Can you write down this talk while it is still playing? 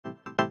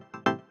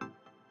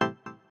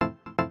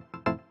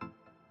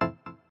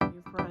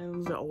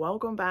Friends,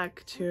 welcome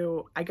back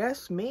to, I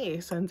guess, me,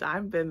 since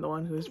I've been the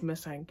one who's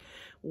missing.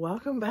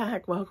 Welcome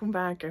back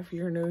if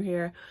you're new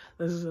here.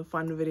 This is a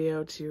fun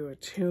video to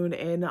tune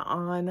in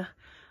on.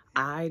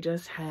 I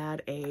just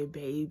had a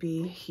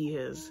baby. He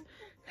is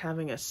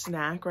having a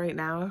snack right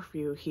now. If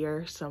you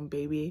hear some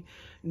baby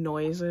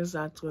noises,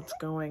 that's what's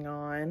going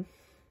on.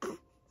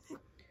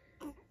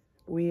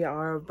 We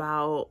are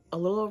about a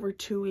little over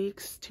 2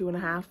 weeks,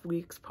 2.5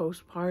 weeks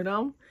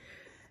postpartum.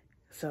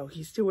 So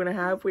he's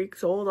 2.5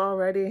 weeks old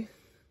already.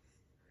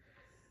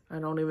 I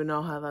don't even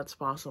know how that's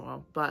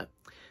possible. But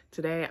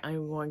today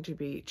I'm going to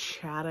be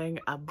chatting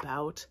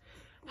about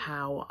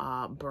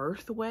how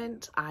birth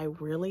went. I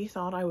really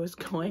thought I was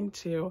going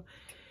to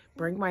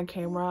bring my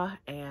camera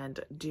and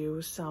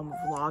do some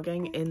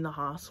vlogging in the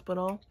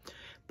hospital,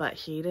 but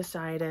he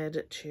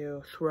decided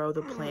to throw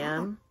the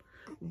plan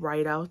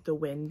right out the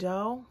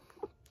window.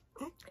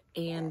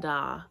 And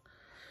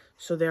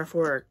so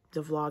therefore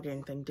the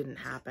vlogging thing didn't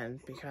happen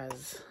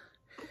because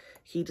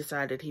he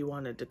decided he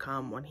wanted to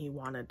come when he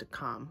wanted to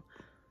come.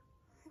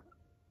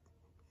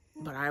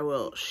 But I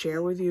will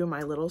share with you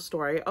my little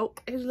story. Oh,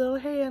 his little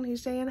hand,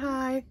 he's saying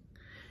hi.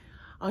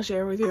 I'll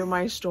share with you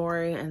my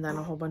story and then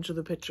a whole bunch of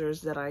the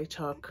pictures that I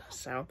took.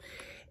 So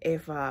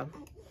if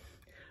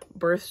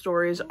birth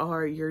stories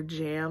are your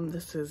jam,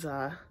 this is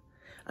a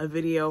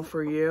video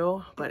for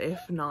you. But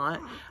if not,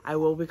 I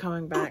will be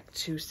coming back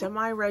to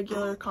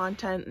semi-regular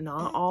content,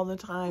 not all the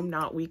time,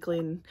 not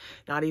weekly,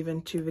 not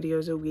even 2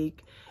 videos a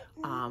week,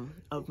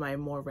 of my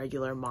more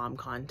regular mom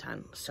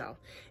content. So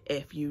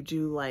if you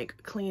do like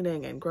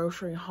cleaning and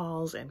grocery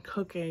hauls and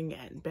cooking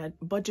and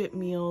budget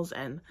meals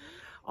and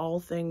all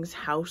things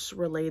house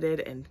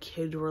related and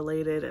kid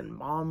related and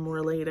mom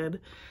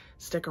related,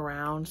 stick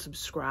around,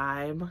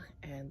 subscribe,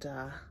 and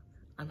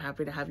I'm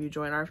happy to have you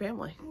join our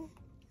family.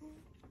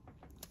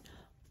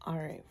 All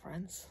right,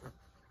 friends,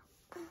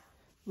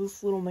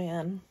 this little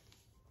man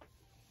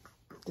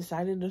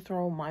decided to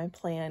throw my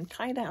plan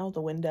kind of out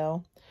the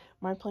window.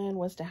 My plan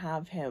was to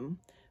have him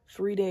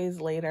 3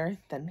 days later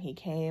than he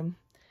came.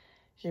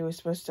 He was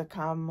supposed to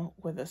come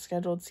with a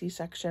scheduled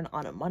C-section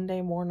on a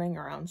Monday morning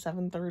around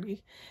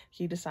 7:30.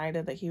 He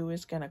decided that he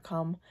was going to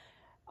come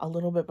a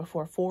little bit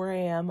before 4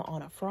 a.m.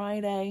 on a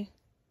Friday.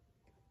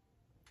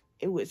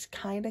 It was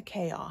kind of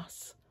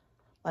chaos.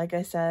 Like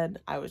I said,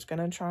 I was going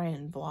to try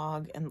and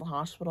vlog in the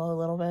hospital a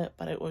little bit,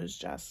 but it was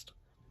just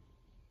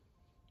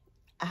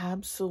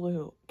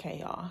absolute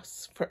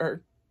chaos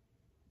for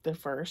the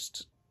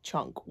first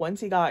chunk. Once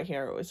he got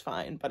here, it was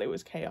fine, but it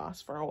was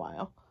chaos for a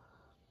while.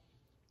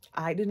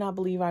 I did not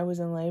believe I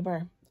was in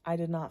labor. I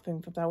did not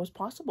think that that was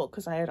possible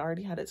because I had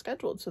already had it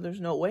scheduled, so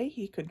there's no way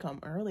he could come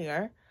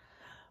earlier.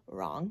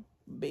 Wrong.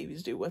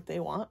 Babies do what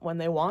they want when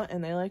they want,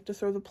 and they like to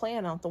throw the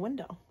plan out the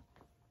window.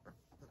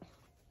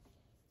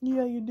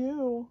 Yeah, you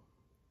do.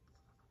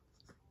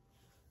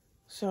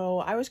 So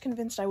I was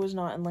convinced I was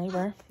not in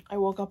labor. I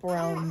woke up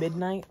around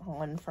midnight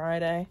on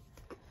Friday.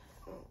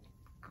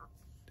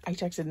 I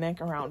texted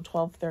Nick around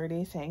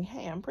 12:30 saying,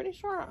 hey, I'm pretty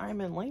sure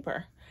I'm in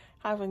labor,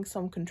 having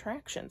some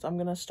contractions. I'm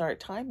going to start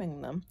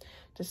timing them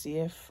to see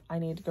if I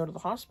need to go to the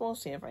hospital,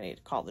 see if I need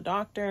to call the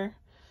doctor,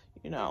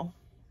 you know,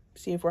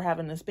 see if we're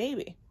having this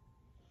baby.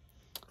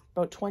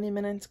 About 20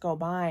 minutes go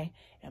by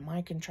and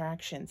my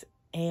contractions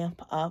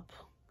amp up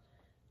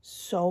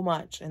so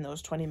much in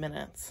those 20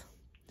 minutes.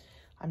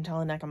 I'm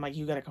telling Nick, I'm like,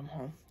 you gotta come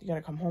home. You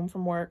gotta come home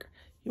from work.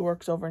 He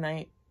works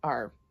overnight,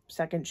 our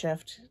second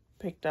shift,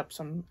 picked up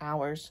some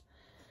hours.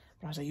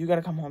 But I was like, you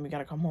gotta come home. You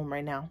gotta come home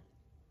right now.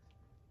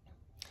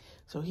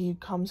 So he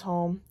comes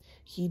home.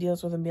 He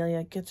deals with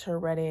Amelia, gets her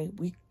ready.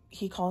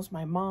 He calls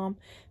my mom.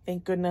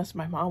 Thank goodness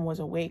my mom was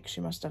awake.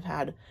 She must have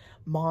had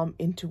mom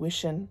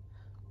intuition.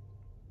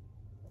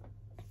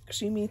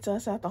 She meets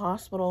us at the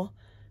hospital.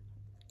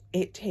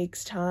 It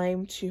takes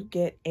time to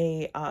get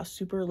a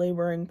super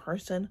laboring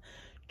person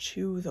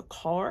to the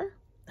car,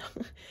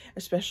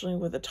 especially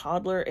with a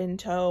toddler in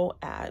tow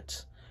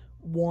at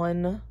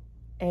 1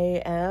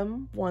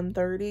 a.m.,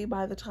 1:30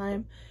 by the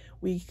time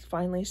we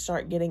finally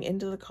start getting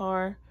into the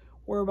car.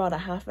 We're about a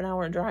half an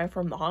hour drive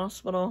from the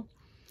hospital.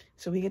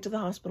 So we get to the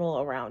hospital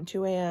around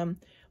 2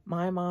 a.m.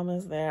 My mom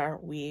is there.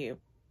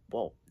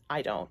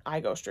 I don't.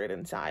 I go straight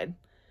inside.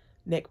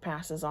 Nick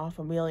passes off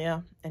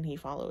Amelia and he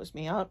follows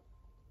me up.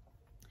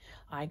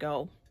 I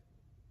go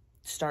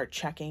start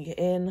checking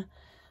in,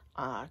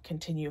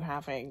 continue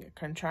having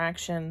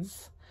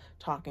contractions,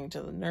 talking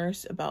to the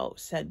nurse about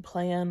said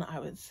plan. I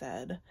would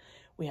said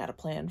we had a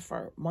plan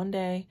for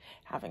Monday,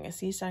 having a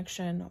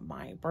C-section.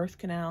 My birth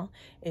canal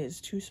is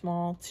too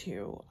small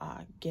to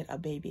get a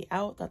baby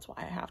out. That's why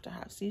I have to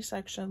have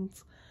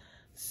C-sections.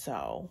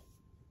 So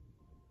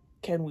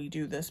can we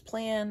do this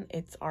plan?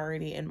 It's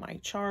already in my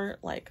chart.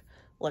 Like,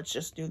 let's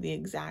just do the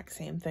exact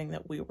same thing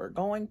that we were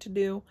going to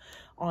do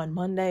on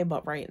Monday,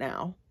 but right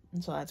now.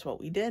 And so that's what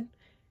we did.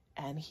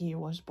 And he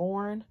was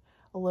born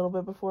a little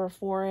bit before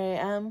 4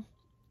 a.m.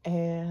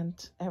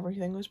 and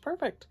everything was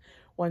perfect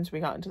once we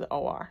got into the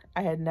OR.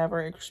 I had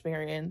never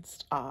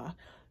experienced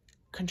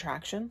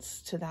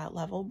contractions to that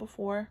level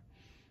before.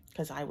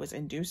 because I was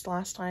induced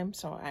last time,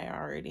 so I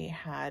already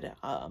had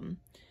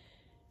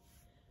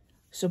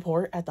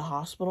support at the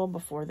hospital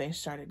before they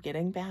started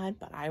getting bad,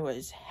 but I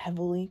was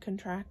heavily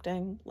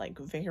contracting, like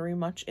very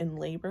much in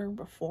labor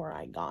before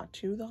I got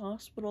to the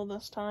hospital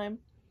this time.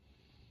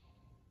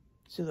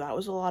 So that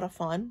was a lot of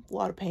fun, a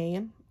lot of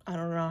pain. I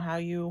don't know how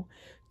you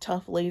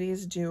tough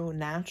ladies do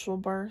natural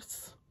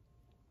births.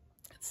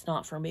 It's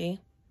not for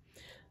me.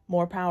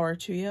 More power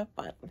to you,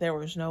 but there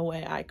was no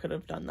way I could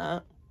have done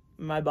that.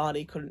 My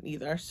body couldn't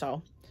either,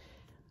 so.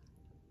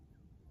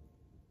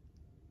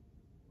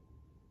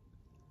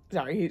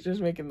 Sorry, he's just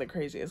making the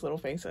craziest little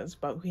faces.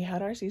 But we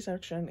had our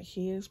C-section.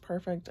 He is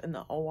perfect in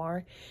the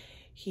OR.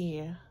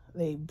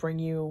 They bring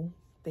you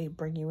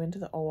into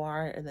the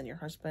OR, and then your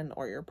husband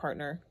or your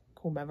partner,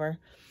 whomever,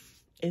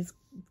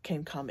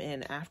 can come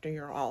in after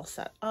you're all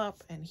set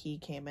up. And he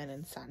came in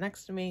and sat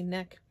next to me,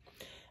 Nick.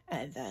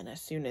 And then as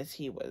soon as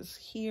he was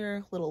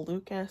here, little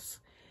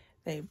Lucas,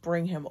 they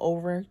bring him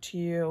over to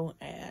you,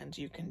 and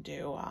you can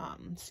do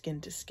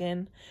skin to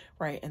skin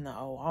right in the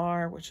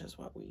OR, which is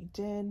what we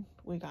did.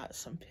 We got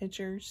some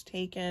pictures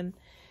taken,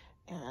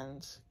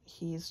 and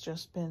he's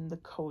just been the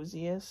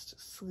coziest,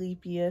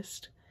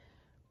 sleepiest,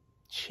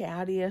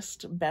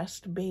 chattiest,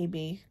 best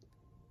baby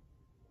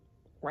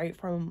right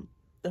from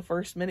the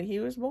first minute he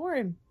was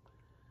born.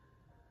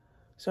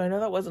 So I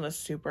know that wasn't a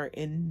super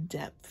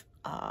in-depth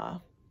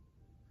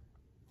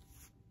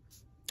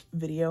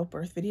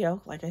birth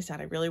video. Like I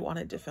said, I really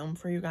wanted to film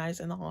for you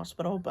guys in the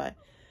hospital, but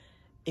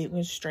it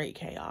was straight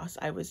chaos.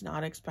 I was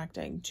not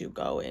expecting to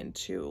go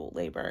into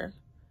labor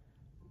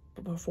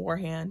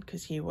beforehand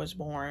because he was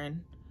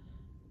born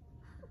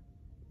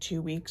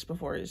 2 weeks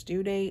before his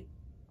due date.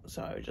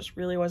 So I just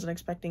really wasn't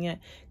expecting it,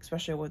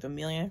 especially with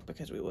Amelia,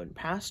 because we went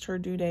past her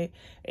due date,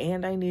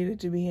 and I needed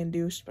to be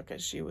induced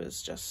because she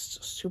was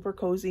just super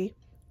cozy,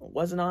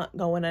 was not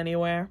going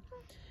anywhere.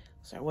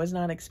 So I was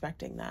not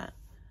expecting that.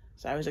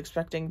 So I was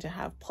expecting to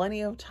have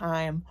plenty of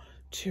time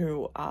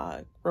to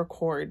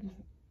record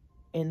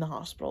in the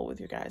hospital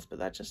with you guys, but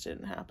that just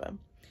didn't happen.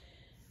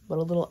 But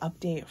a little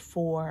update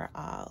for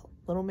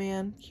little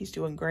man. He's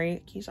doing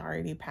great. He's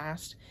already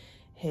passed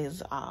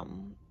his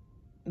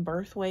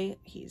birth weight.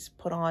 He's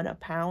put on a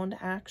pound,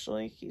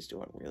 actually. He's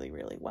doing really,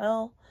 really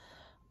well.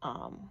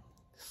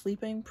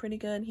 Sleeping pretty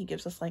good. He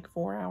gives us like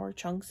 4-hour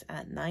chunks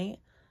at night.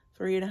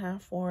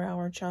 3.5,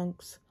 4-hour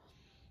chunks.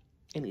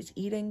 And he's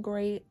eating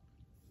great.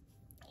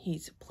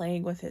 He's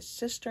playing with his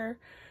sister.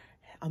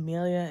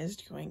 Amelia is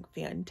doing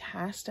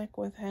fantastic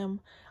with him.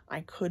 I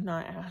could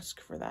not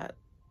ask for that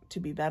to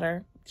be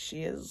better.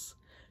 She is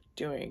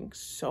doing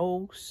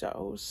so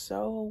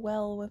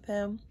well with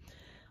him.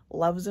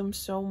 Loves him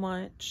so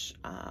much.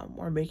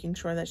 We're making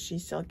sure that she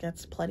still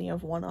gets plenty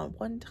of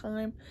one-on-one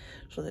time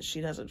so that she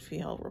doesn't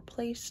feel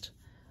replaced.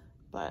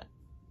 But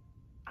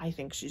I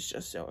think she's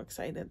just so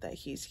excited that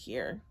he's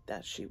here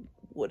that she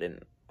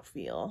wouldn't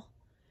feel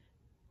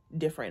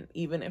different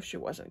even if she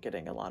wasn't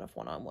getting a lot of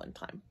one-on-one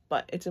time.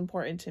 But it's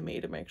important to me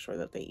to make sure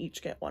that they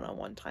each get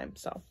one-on-one time,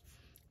 so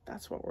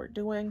that's what we're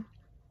doing.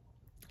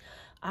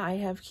 I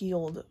have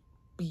healed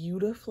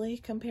beautifully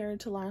compared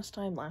to last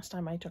time. Last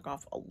time I took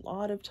off a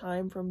lot of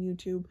time from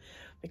YouTube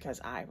because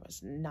I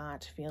was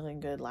not feeling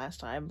good last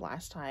time.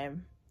 Last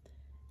time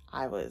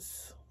I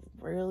was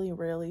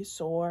really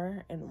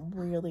sore and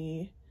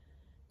really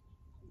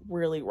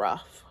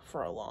rough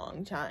for a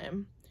long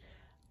time.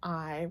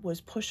 I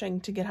was pushing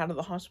to get out of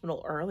the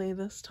hospital early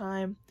this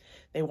time.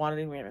 They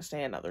wanted me to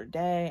stay another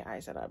day. I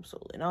said,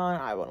 absolutely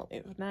not. I want to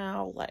leave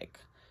now. Like,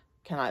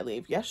 can I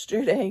leave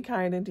yesterday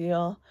kind of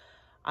deal.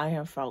 I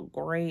have felt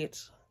great.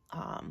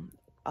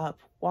 Up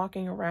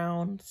walking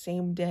around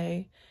same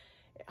day.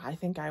 I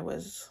think I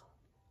was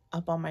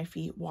up on my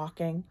feet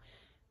walking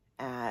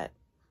at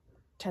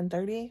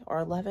 10:30 or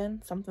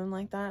 11, something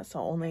like that. So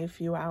only a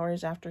few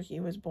hours after he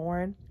was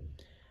born.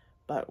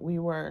 But we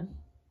were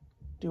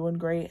doing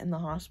great in the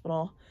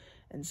hospital,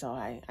 and so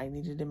I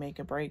needed to make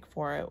a break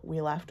for it.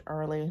 We left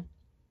early.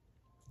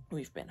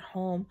 We've been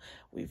home,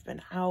 we've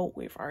been out,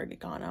 we've already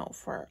gone out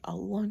for a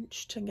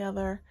lunch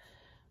together,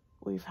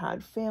 we've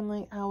had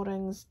family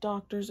outings,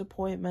 doctor's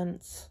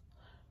appointments.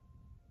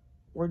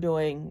 We're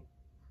doing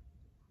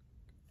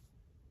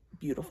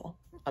beautiful.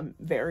 I'm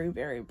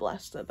very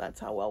blessed that that's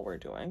how well we're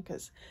doing,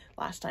 because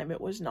last time it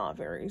was not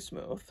very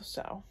smooth.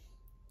 So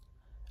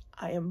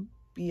I am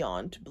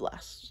beyond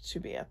blessed to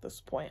be at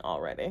this point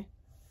already.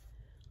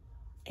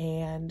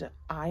 And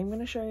I'm going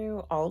to show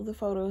you all of the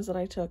photos that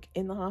I took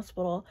in the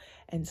hospital,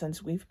 and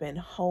since we've been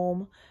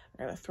home,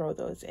 I'm going to throw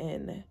those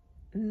in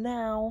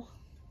now.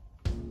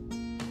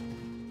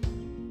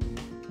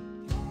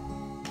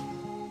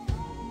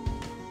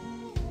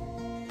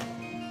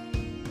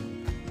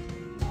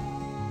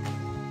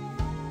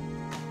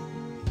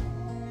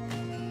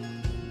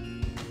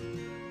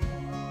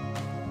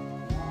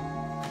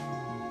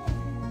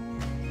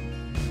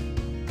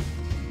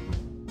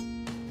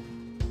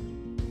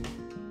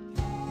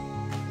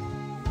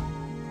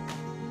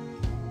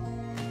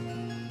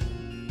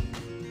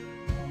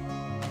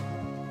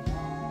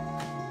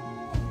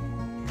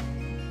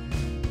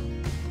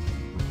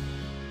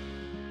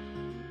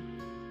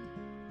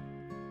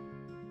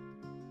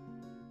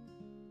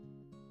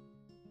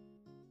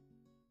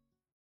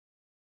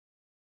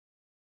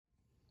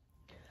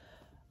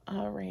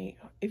 Alright,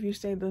 if you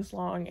stayed this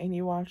long and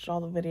you watched all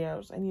the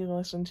videos and you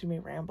listened to me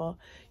ramble,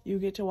 you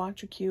get to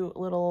watch a cute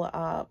little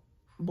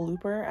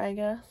blooper, I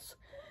guess.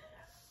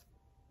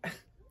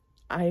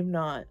 I'm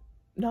not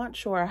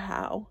sure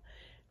how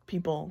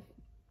people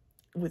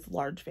with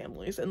large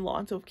families and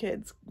lots of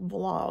kids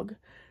vlog,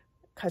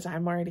 because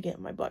I'm already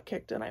getting my butt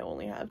kicked and I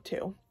only have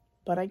 2.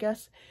 But I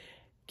guess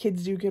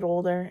kids do get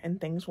older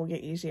and things will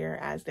get easier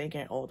as they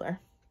get older.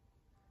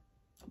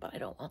 But I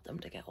don't want them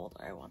to get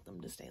older. I want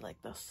them to stay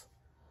like this.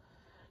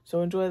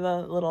 So enjoy the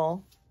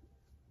little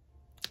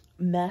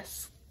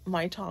mess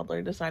my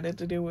toddler decided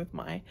to do with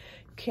my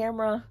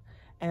camera.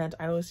 And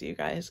I will see you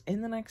guys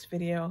in the next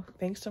video.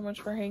 Thanks so much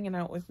for hanging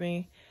out with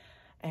me.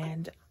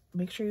 And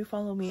make sure you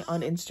follow me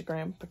on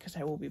Instagram because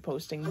I will be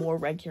posting more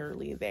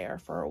regularly there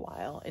for a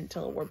while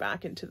until we're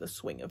back into the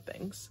swing of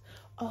things.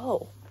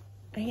 Oh,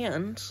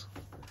 and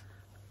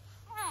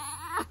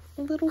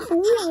a little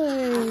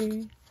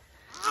boy.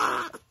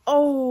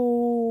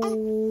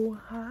 Oh,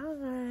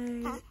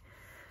 hi.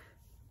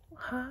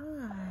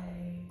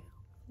 Hi.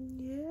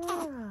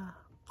 Yeah.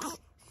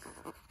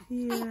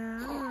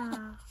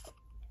 Yeah.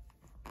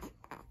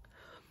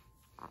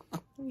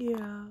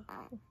 Yeah.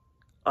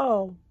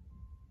 Oh.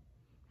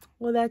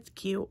 Well, that's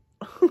cute.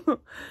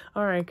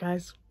 Alright,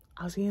 guys.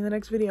 I'll see you in the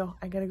next video.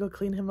 I gotta go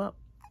clean him up.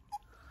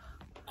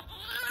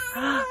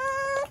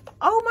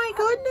 Oh my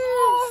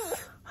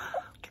goodness!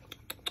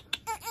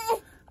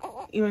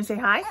 You wanna say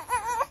hi?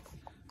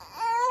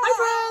 Hi,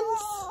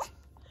 friends!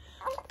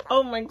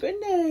 Oh my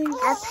goodness!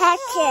 A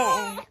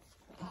picture.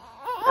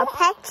 A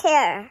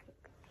picture.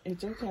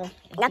 It's okay.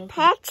 A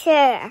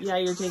picture. Yeah,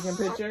 you're taking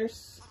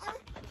pictures?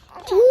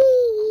 Cheese.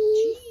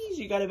 Jeez,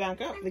 you gotta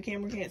back up. The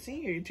camera can't see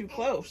you. You're too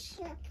close.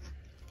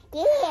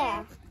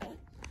 Yeah.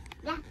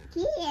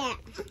 Yeah.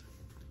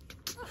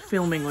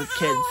 Filming with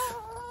kids.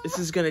 This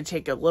is gonna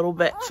take a little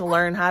bit to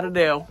learn how to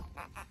do.